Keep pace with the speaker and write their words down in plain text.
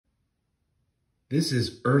This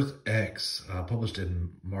is Earth X, published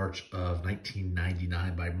in March of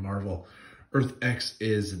 1999 by Marvel. Earth X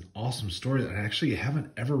is an awesome story that I actually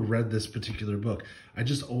haven't ever read this particular book. I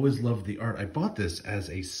just always loved the art. I bought this as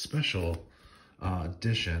a special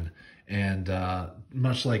edition, and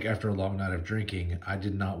much like After a Long Night of Drinking, I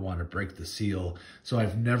did not want to break the seal, so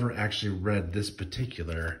I've never actually read this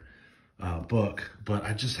particular book, but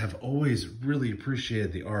I just have always really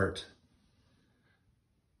appreciated the art.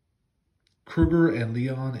 Krueger and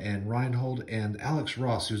Leon and Reinhold and Alex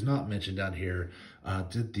Ross, who's not mentioned down here,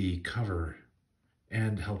 did the cover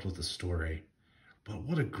and helped with the story. But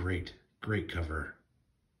what a great, great cover.